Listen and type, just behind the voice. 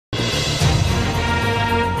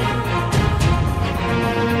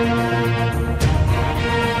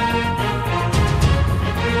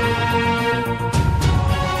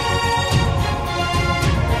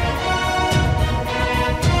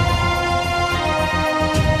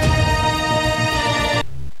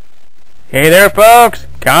Hey there, folks!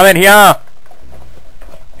 Comet here!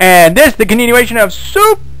 And this is the continuation of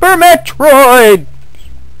Super Metroid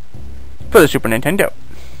for the Super Nintendo.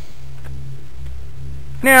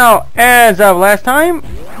 Now, as of last time,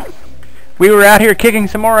 we were out here kicking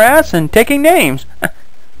some more ass and taking names.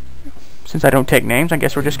 Since I don't take names, I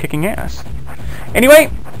guess we're just kicking ass. Anyway,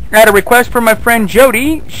 I had a request from my friend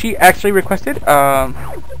Jody. She actually requested, sorry,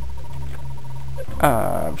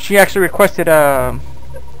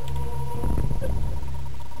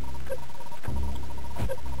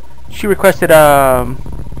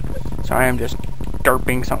 I'm just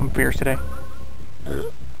derping something fierce today.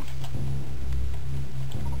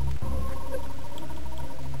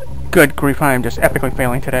 Good grief, I am just epically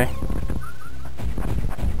failing today.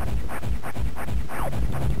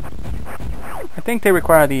 I think they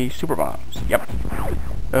require the super bombs. Yep.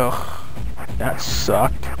 Ugh, that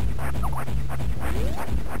sucked.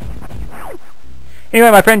 Anyway,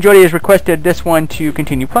 my friend Jody has requested this one to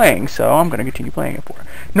continue playing, so I'm going to continue playing it for her.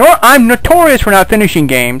 I'm notorious for not finishing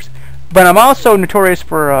games, but I'm also notorious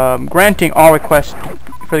for granting all requests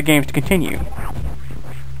for the games to continue,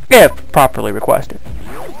 if properly requested.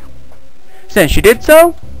 Since she did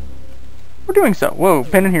so, we're doing so. Whoa,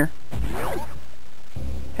 pin in here.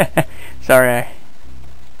 Sorry, I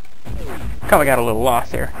kind of got a little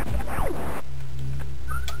lost there.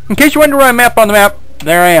 In case you wonder where I'm at on the map,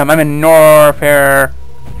 there I am. I'm in Norfair.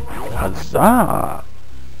 Huzzah!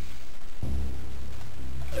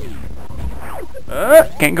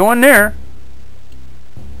 Can't go in there.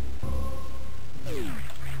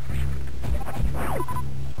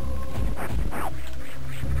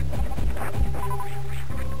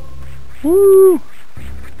 Woo!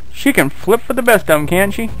 She can flip for the best of them,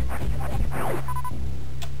 can't she?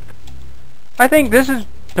 I think this is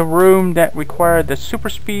the room that required the super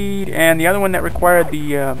speed, and the other one that required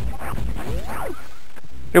the,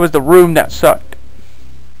 it was the room that sucked.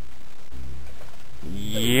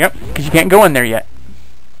 Yep, because you can't go in there yet.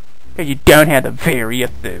 Because you don't have the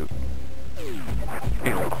various suit.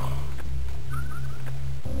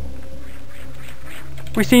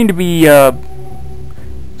 We seem to be,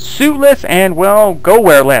 suitless and, well,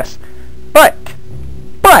 go-where-less. But,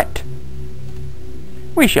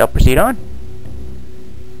 we shall proceed on.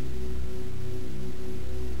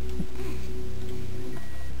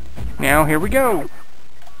 Now, here we go.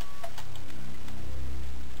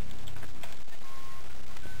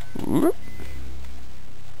 Whoop.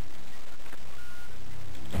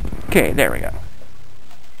 Okay, there we go.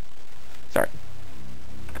 Sorry.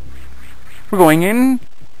 We're going in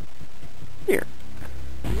here.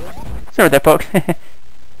 Sorry about that, folks.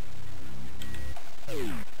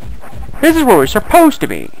 This is where we're supposed to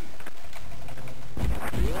be.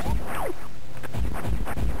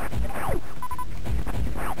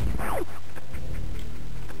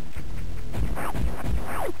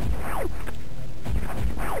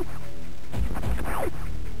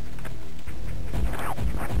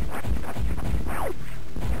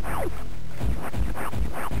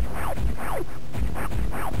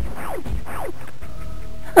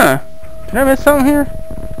 Huh. Did I miss something here?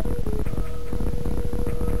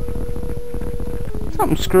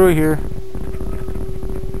 Something screwy here.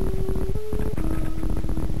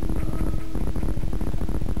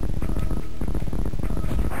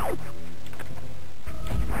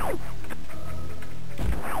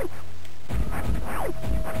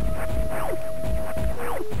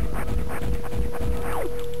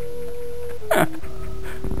 Huh.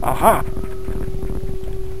 Aha.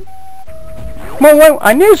 Well,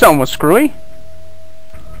 I knew something was screwy.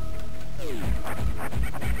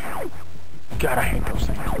 God, I hate those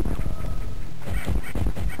things.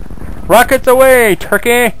 Rockets away,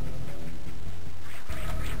 turkey!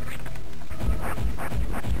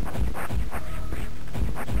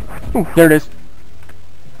 Ooh, there it is.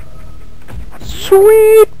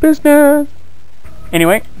 Sweet business!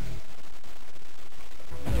 Anyway.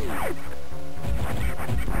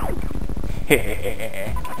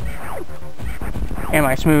 Am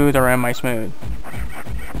I smooth or am I smooth?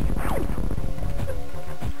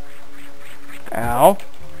 Ow.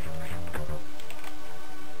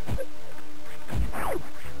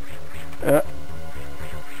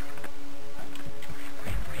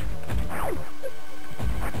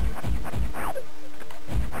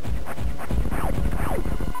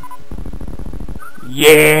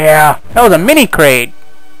 Yeah! That was a mini crate!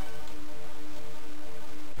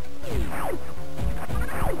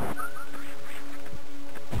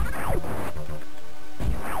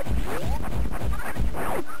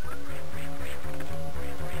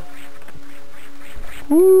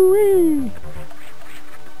 Woo-wee.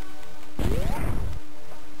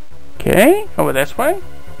 Okay, over this way.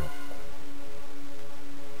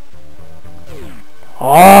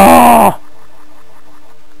 Oh!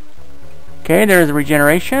 Okay, there's the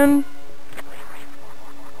regeneration.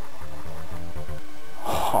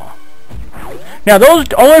 Oh. Now those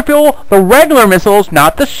only fuel the regular missiles,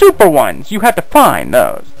 not the super ones. You have to find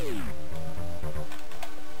those.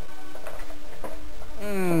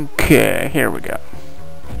 Okay, here we go.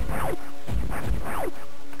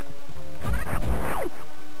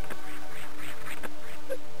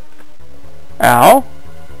 Ow.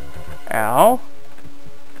 Ow.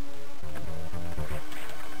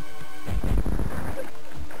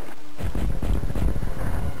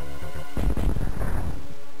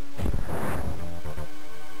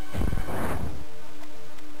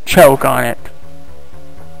 Choke on it.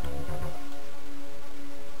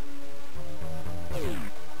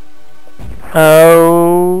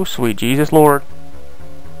 Oh, sweet Jesus Lord.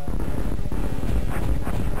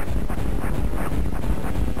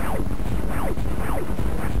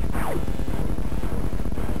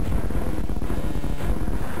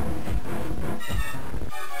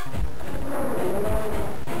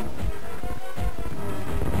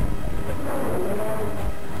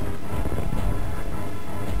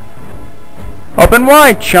 Open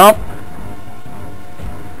wide, chump.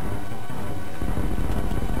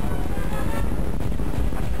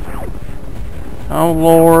 Oh,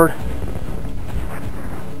 Lord.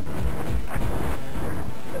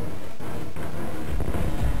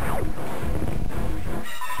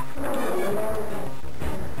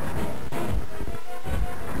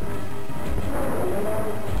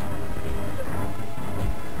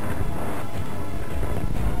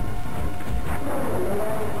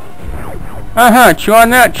 Chew on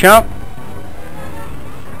that, chump.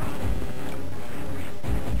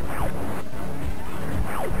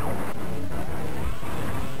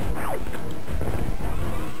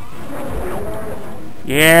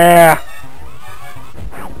 Yeah.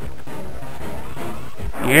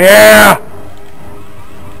 Yeah.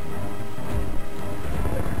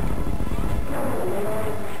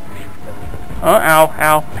 Oh, ow,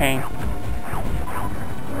 ow, pain.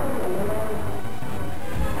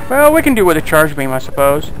 Well, we can do with a charge beam, I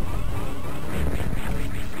suppose.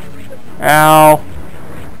 Ow.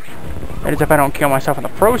 That is if I don't kill myself in the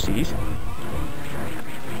process.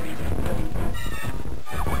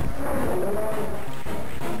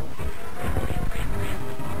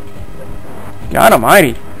 God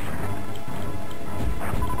almighty.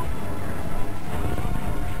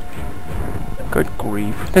 Good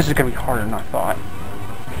grief. This is going to be harder than I thought.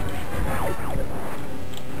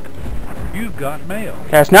 You've got mail.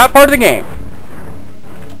 That's not part of the game.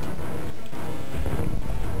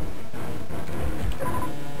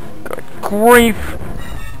 Good grief.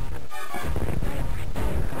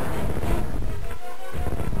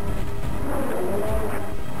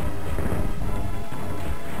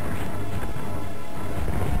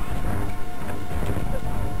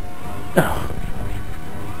 Ugh.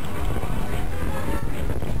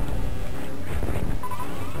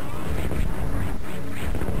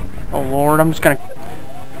 Oh Lord, I'm just gonna...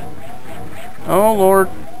 Oh Lord.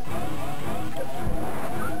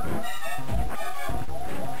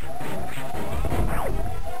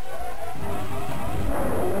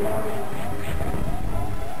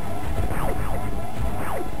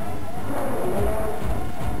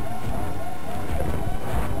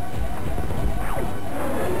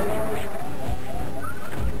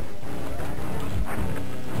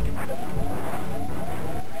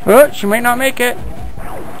 Oh, she might not make it.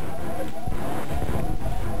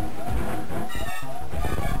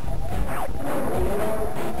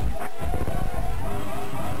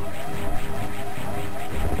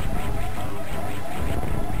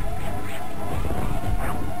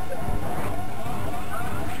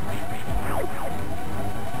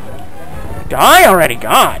 Die already,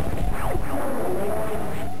 God!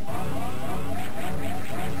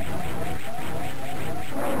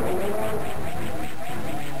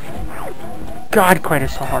 God, quite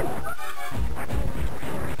so hard.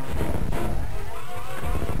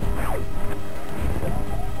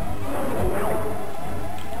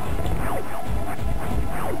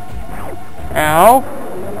 Ow.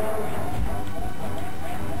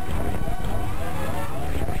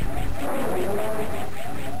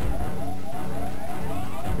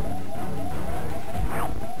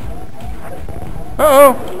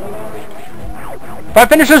 Uh-oh. If I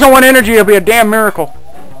finish this on one energy, it'll be a damn miracle.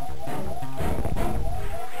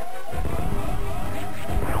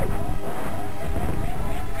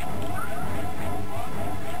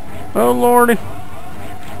 Oh, Lordy.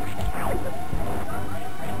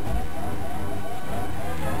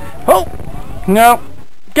 Oh! No.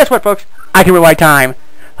 Guess what, folks? I can rewind time.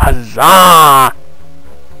 Huzzah!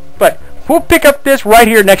 But we'll pick up this right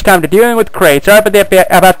here next time to Dealing with Crates. Sorry about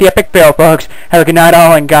the epic fail, folks. Have a good night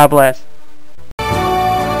all, and God bless.